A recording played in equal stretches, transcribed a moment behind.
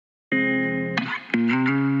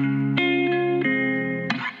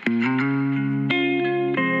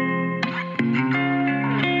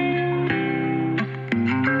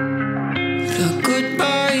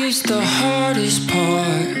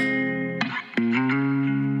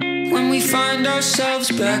find ourselves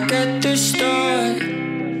back at the start.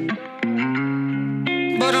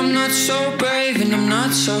 But I'm not so brave and I'm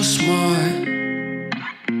not so smart.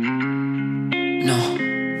 No,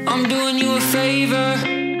 I'm doing you a favor,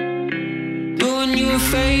 doing you a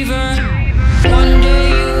favor. One day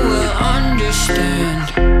you will understand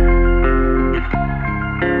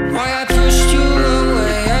why I pushed you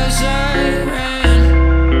away as I ran.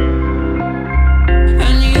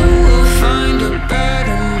 And you will find a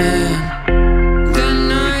better man than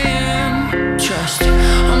I am. Trust,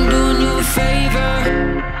 I'm doing you a favor,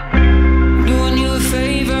 doing you a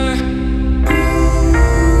favor.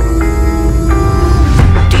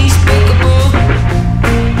 Despicable,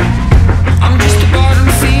 I'm just a bottom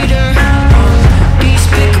feeder.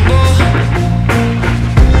 Despicable,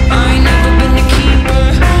 I ain't never been the keeper.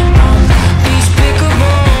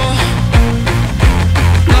 Despicable,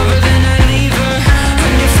 lover than a leaver.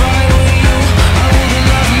 And if I were you, I wouldn't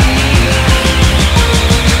love me neither.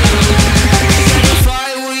 If I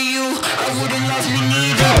were you, I wouldn't love me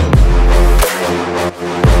neither.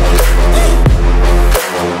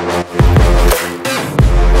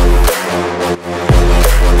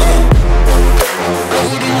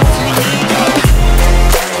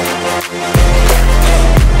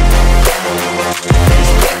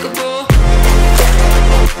 Despicable,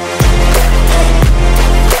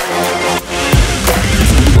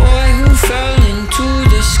 boy who fell into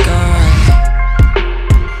the sky,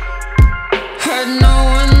 had no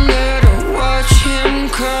one there to watch him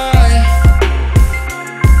cry.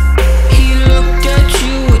 He looked at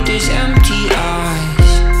you with his empty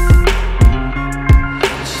eyes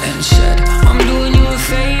and said, I'm doing you a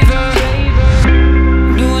favor,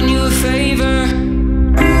 doing you a favor.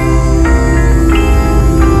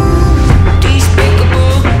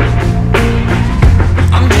 Despicable,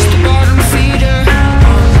 I'm just a bottom feeder.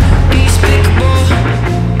 Despicable,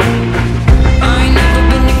 I ain't never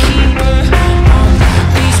been the keeper.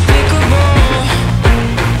 Despicable,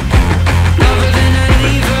 lover than a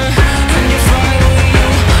leaver. And if I were you,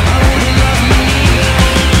 I wouldn't love me neither.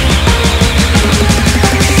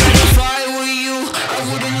 If I were you, I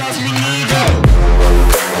wouldn't love me neither.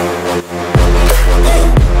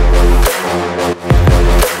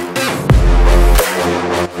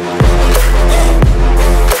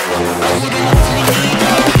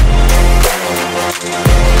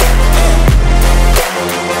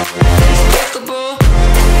 Despicable,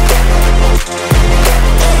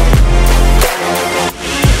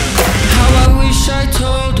 how I wish I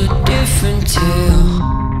told a different tale,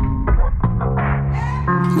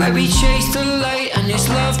 where we chased the light and his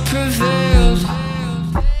love prevailed.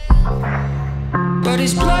 But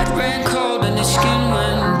his blood ran cold and his skin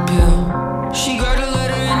went pale. She got